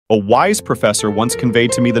A wise professor once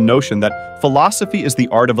conveyed to me the notion that philosophy is the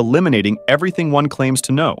art of eliminating everything one claims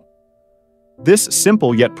to know. This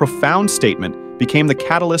simple yet profound statement became the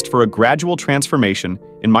catalyst for a gradual transformation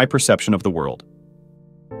in my perception of the world.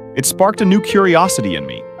 It sparked a new curiosity in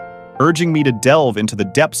me, urging me to delve into the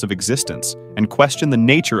depths of existence and question the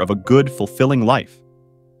nature of a good, fulfilling life.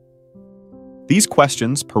 These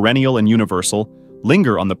questions, perennial and universal,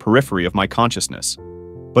 linger on the periphery of my consciousness,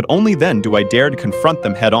 but only then do I dare to confront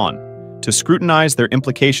them head-on, to scrutinize their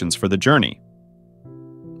implications for the journey.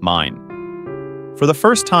 Mine. For the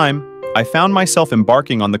first time, I found myself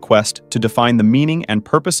embarking on the quest to define the meaning and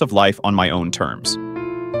purpose of life on my own terms.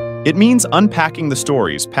 It means unpacking the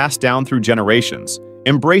stories passed down through generations,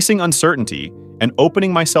 embracing uncertainty, and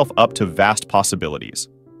opening myself up to vast possibilities.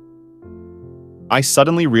 I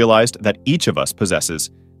suddenly realized that each of us possesses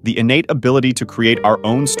the innate ability to create our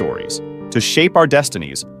own stories, to shape our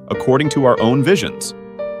destinies according to our own visions.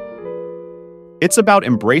 It's about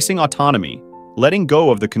embracing autonomy, letting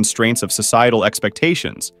go of the constraints of societal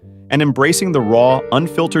expectations, and embracing the raw,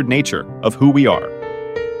 unfiltered nature of who we are.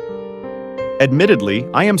 Admittedly,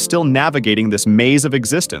 I am still navigating this maze of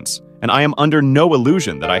existence, and I am under no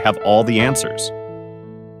illusion that I have all the answers.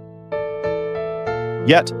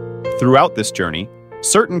 Yet, throughout this journey,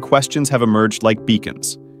 certain questions have emerged like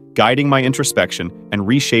beacons, guiding my introspection and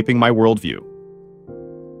reshaping my worldview.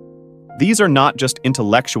 These are not just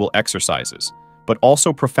intellectual exercises, but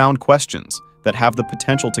also profound questions that have the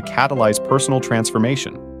potential to catalyze personal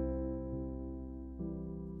transformation.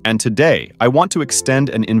 And today, I want to extend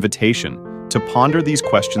an invitation to ponder these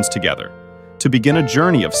questions together, to begin a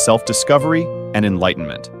journey of self-discovery and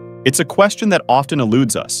enlightenment. It's a question that often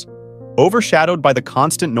eludes us, overshadowed by the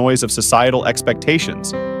constant noise of societal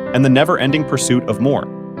expectations and the never-ending pursuit of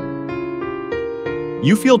more.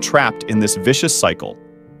 You feel trapped in this vicious cycle,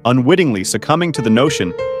 unwittingly succumbing to the notion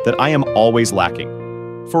that I am always lacking,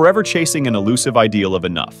 forever chasing an elusive ideal of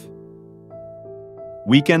enough.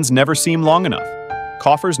 Weekends never seem long enough,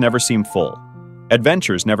 coffers never seem full,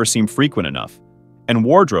 adventures never seem frequent enough, and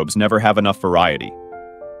wardrobes never have enough variety.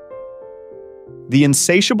 The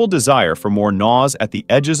insatiable desire for more gnaws at the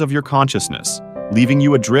edges of your consciousness, leaving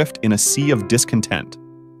you adrift in a sea of discontent.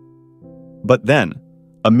 But then,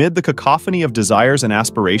 amid the cacophony of desires and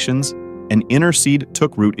aspirations, an inner seed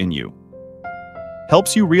took root in you.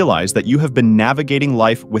 Helps you realize that you have been navigating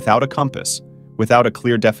life without a compass, without a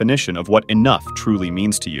clear definition of what enough truly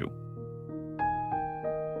means to you.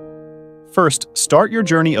 First, start your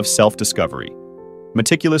journey of self-discovery.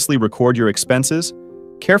 Meticulously record your expenses,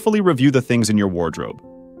 carefully review the things in your wardrobe,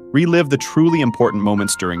 relive the truly important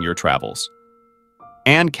moments during your travels,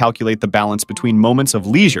 and calculate the balance between moments of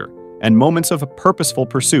leisure and moments of purposeful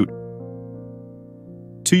pursuit.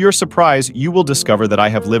 To your surprise, you will discover that I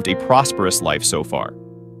have lived a prosperous life so far.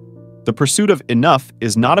 The pursuit of enough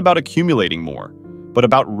is not about accumulating more, but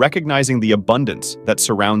about recognizing the abundance that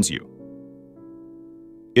surrounds you.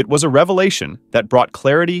 It was a revelation that brought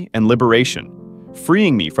clarity and liberation,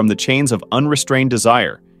 freeing me from the chains of unrestrained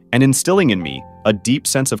desire and instilling in me a deep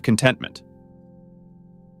sense of contentment.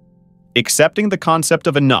 Accepting the concept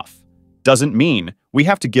of enough doesn't mean we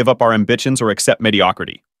have to give up our ambitions or accept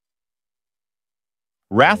mediocrity.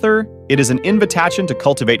 Rather, it is an invitation to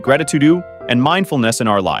cultivate gratitude and mindfulness in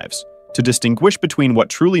our lives, to distinguish between what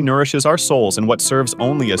truly nourishes our souls and what serves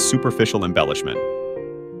only as superficial embellishment.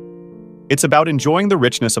 It's about enjoying the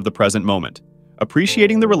richness of the present moment,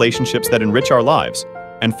 appreciating the relationships that enrich our lives,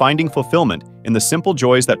 and finding fulfillment in the simple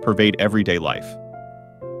joys that pervade everyday life.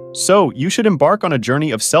 So, you should embark on a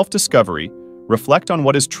journey of self-discovery, reflect on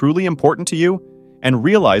what is truly important to you, and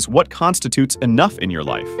realize what constitutes enough in your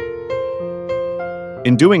life.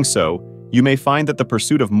 In doing so, you may find that the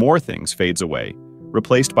pursuit of more things fades away,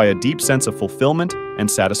 replaced by a deep sense of fulfillment and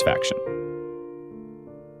satisfaction.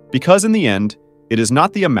 Because in the end, it is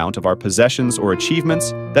not the amount of our possessions or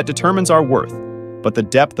achievements that determines our worth, but the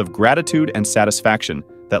depth of gratitude and satisfaction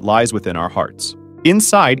that lies within our hearts.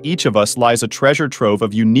 Inside each of us lies a treasure trove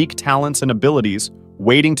of unique talents and abilities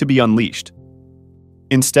waiting to be unleashed.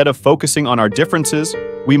 Instead of focusing on our differences,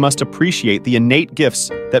 we must appreciate the innate gifts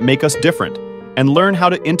that make us different and learn how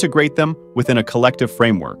to integrate them within a collective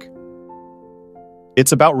framework.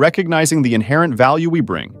 It's about recognizing the inherent value we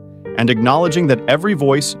bring and acknowledging that every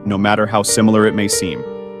voice, no matter how similar it may seem,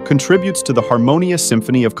 contributes to the harmonious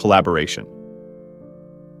symphony of collaboration.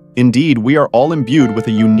 Indeed, we are all imbued with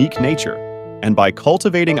a unique nature, and by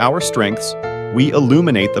cultivating our strengths, we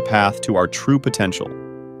illuminate the path to our true potential.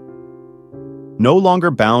 No longer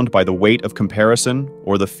bound by the weight of comparison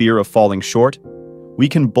or the fear of falling short, we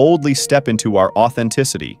can boldly step into our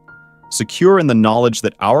authenticity, secure in the knowledge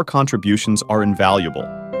that our contributions are invaluable,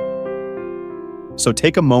 So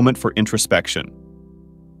take a moment for introspection.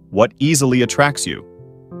 What easily attracts you?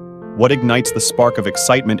 What ignites the spark of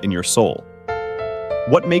excitement in your soul?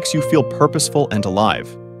 What makes you feel purposeful and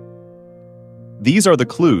alive? These are the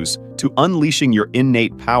clues to unleashing your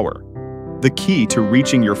innate power, the key to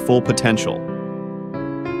reaching your full potential.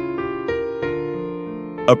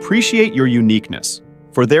 Appreciate your uniqueness,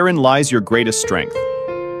 for therein lies your greatest strength.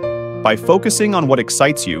 By focusing on what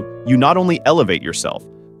excites you, you not only elevate yourself,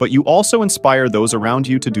 but you also inspire those around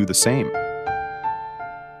you to do the same.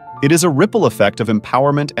 It is a ripple effect of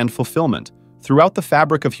empowerment and fulfillment throughout the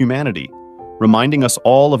fabric of humanity, reminding us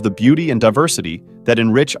all of the beauty and diversity that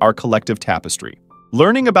enrich our collective tapestry.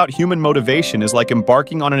 Learning about human motivation is like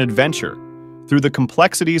embarking on an adventure through the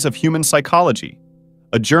complexities of human psychology,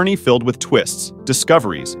 a journey filled with twists,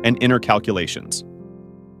 discoveries, and inner calculations.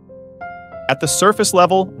 At the surface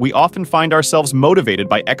level, we often find ourselves motivated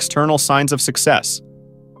by external signs of success.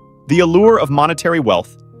 The allure of monetary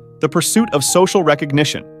wealth, the pursuit of social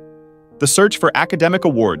recognition, the search for academic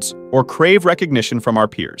awards, or crave recognition from our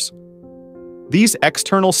peers. These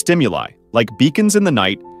external stimuli, like beacons in the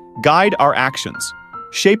night, guide our actions,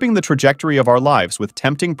 shaping the trajectory of our lives with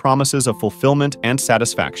tempting promises of fulfillment and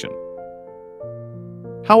satisfaction.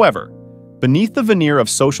 However, beneath the veneer of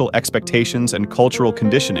social expectations and cultural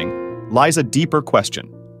conditioning lies a deeper question,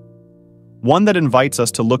 one that invites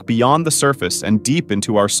us to look beyond the surface and deep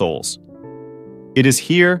into our souls. It is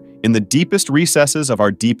here, in the deepest recesses of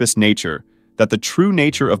our deepest nature, that the true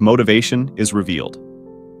nature of motivation is revealed.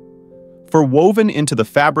 For woven into the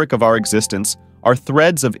fabric of our existence are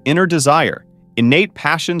threads of inner desire, innate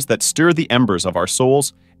passions that stir the embers of our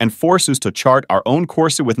souls and force us to chart our own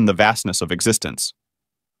course within the vastness of existence.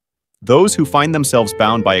 Those who find themselves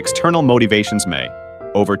bound by external motivations may,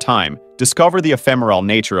 over time, discover the ephemeral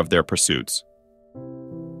nature of their pursuits.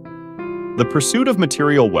 The pursuit of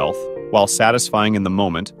material wealth, while satisfying in the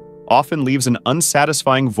moment, often leaves an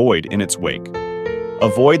unsatisfying void in its wake,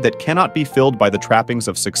 a void that cannot be filled by the trappings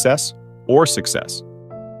of success or success.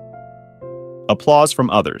 Applause from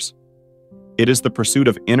others. It is the pursuit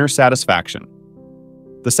of inner satisfaction,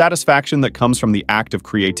 the satisfaction that comes from the act of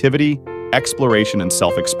creativity, exploration, and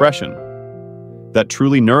self-expression, that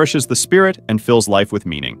truly nourishes the spirit and fills life with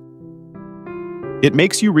meaning. It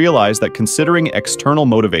makes you realize that considering external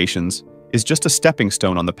motivations is just a stepping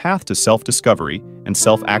stone on the path to self-discovery and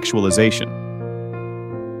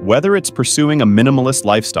self-actualization. Whether it's pursuing a minimalist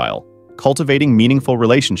lifestyle, cultivating meaningful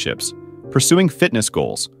relationships, pursuing fitness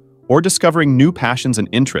goals, or discovering new passions and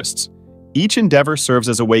interests, each endeavor serves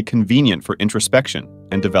as a way convenient for introspection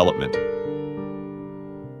and development.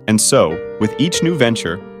 And so, with each new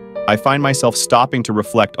venture, I find myself stopping to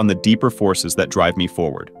reflect on the deeper forces that drive me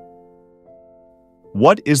forward.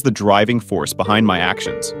 What is the driving force behind my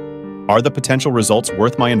actions? Are the potential results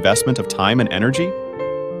worth my investment of time and energy?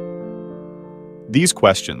 These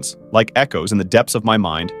questions, like echoes in the depths of my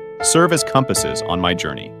mind, serve as compasses on my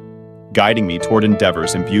journey, guiding me toward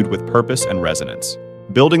endeavors imbued with purpose and resonance.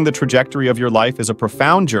 Building the trajectory of your life is a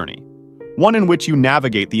profound journey, one in which you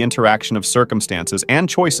navigate the interaction of circumstances and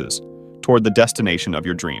choices toward the destination of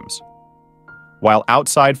your dreams. While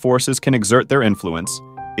outside forces can exert their influence,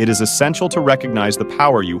 it is essential to recognize the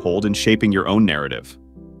power you hold in shaping your own narrative.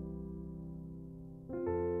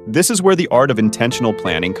 This is where the art of intentional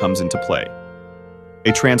planning comes into play,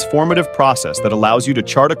 a transformative process that allows you to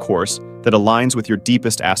chart a course that aligns with your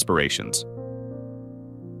deepest aspirations.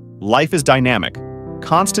 Life is dynamic,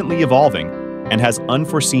 constantly evolving, and has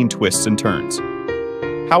unforeseen twists and turns.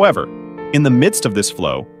 However, in the midst of this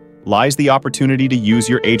flow lies the opportunity to use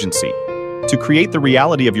your agency, to create the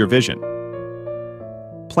reality of your vision.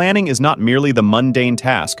 Planning is not merely the mundane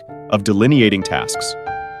task of delineating tasks.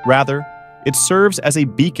 Rather, it serves as a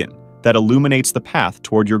beacon that illuminates the path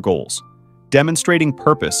toward your goals, demonstrating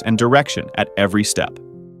purpose and direction at every step.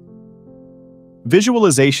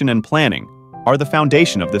 Visualization and planning are the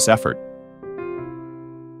foundation of this effort.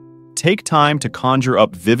 Take time to conjure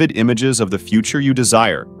up vivid images of the future you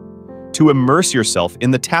desire, to immerse yourself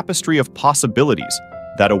in the tapestry of possibilities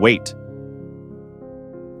that await.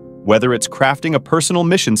 Whether it's crafting a personal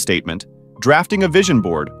mission statement, drafting a vision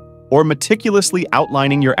board, or meticulously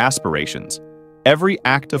outlining your aspirations, every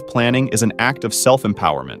act of planning is an act of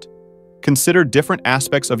self-empowerment. Consider different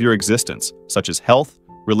aspects of your existence, such as health,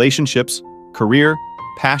 relationships, career,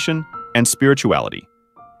 passion, and spirituality,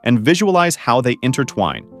 and visualize how they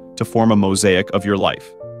intertwine to form a mosaic of your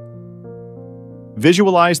life.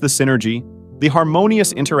 Visualize the synergy, the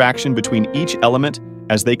harmonious interaction between each element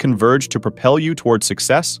as they converge to propel you toward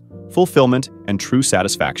success, fulfillment, and true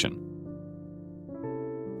satisfaction.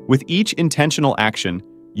 With each intentional action,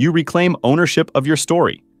 you reclaim ownership of your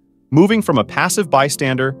story, moving from a passive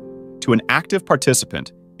bystander to an active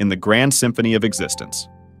participant in the grand symphony of existence.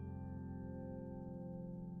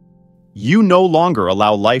 You no longer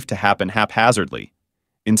allow life to happen haphazardly.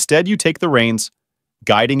 Instead, you take the reins,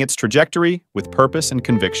 guiding its trajectory with purpose and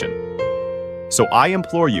conviction. So I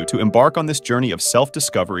implore you to embark on this journey of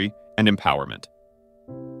self-discovery and empowerment.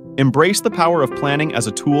 Embrace the power of planning as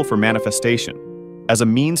a tool for manifestation, as a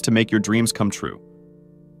means to make your dreams come true.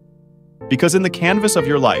 Because in the canvas of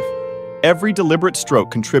your life, every deliberate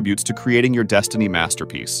stroke contributes to creating your destiny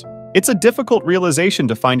masterpiece. It's a difficult realization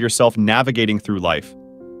to find yourself navigating through life,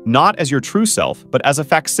 not as your true self, but as a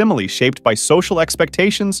facsimile shaped by social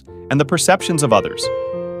expectations and the perceptions of others.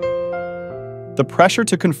 The pressure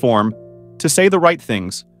to conform, to say the right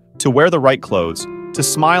things, to wear the right clothes, to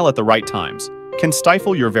smile at the right times, can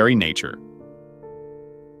stifle your very nature.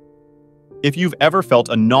 If you've ever felt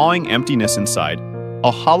a gnawing emptiness inside, a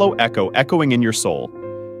hollow echo echoing in your soul,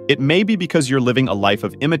 it may be because you're living a life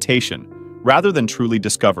of imitation rather than truly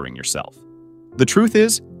discovering yourself. The truth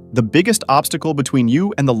is, the biggest obstacle between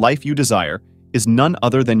you and the life you desire is none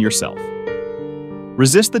other than yourself.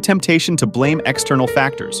 Resist the temptation to blame external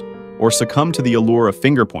factors or succumb to the allure of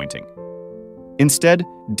finger-pointing. Instead,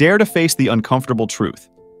 dare to face the uncomfortable truth.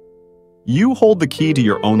 You hold the key to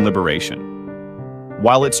your own liberation.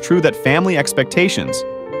 While it's true that family expectations,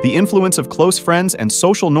 the influence of close friends and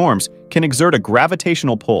social norms can exert a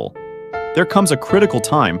gravitational pull, there comes a critical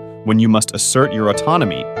time when you must assert your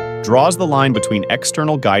autonomy, draws the line between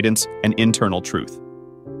external guidance and internal truth.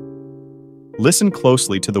 Listen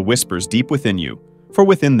closely to the whispers deep within you, for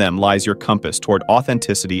within them lies your compass toward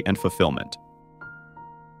authenticity and fulfillment.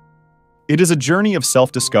 It is a journey of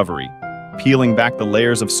self-discovery, peeling back the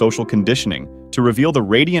layers of social conditioning to reveal the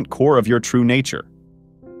radiant core of your true nature.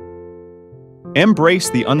 Embrace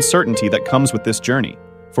the uncertainty that comes with this journey,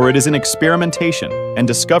 for it is in experimentation and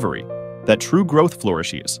discovery that true growth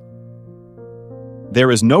flourishes.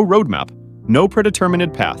 There is no roadmap, no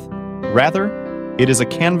predetermined path. Rather, it is a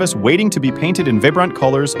canvas waiting to be painted in vibrant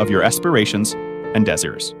colors of your aspirations and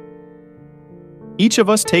desires. Each of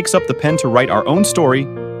us takes up the pen to write our own story,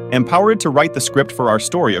 empowered to write the script for our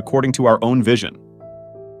story according to our own vision.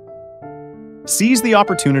 Seize the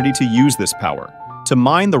opportunity to use this power, to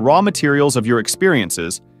mine the raw materials of your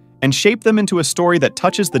experiences and shape them into a story that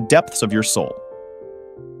touches the depths of your soul.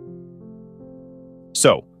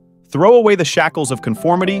 So, throw away the shackles of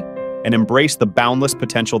conformity and embrace the boundless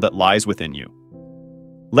potential that lies within you.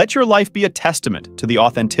 Let your life be a testament to the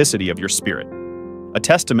authenticity of your spirit, a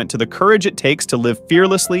testament to the courage it takes to live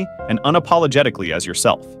fearlessly and unapologetically as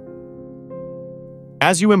yourself.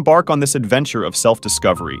 As you embark on this adventure of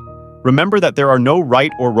self-discovery, remember that there are no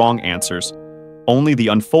right or wrong answers, only the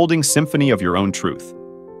unfolding symphony of your own truth.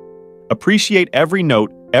 Appreciate every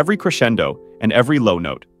note, every crescendo, and every low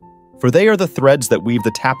note, for they are the threads that weave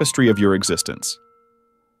the tapestry of your existence.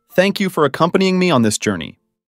 Thank you for accompanying me on this journey.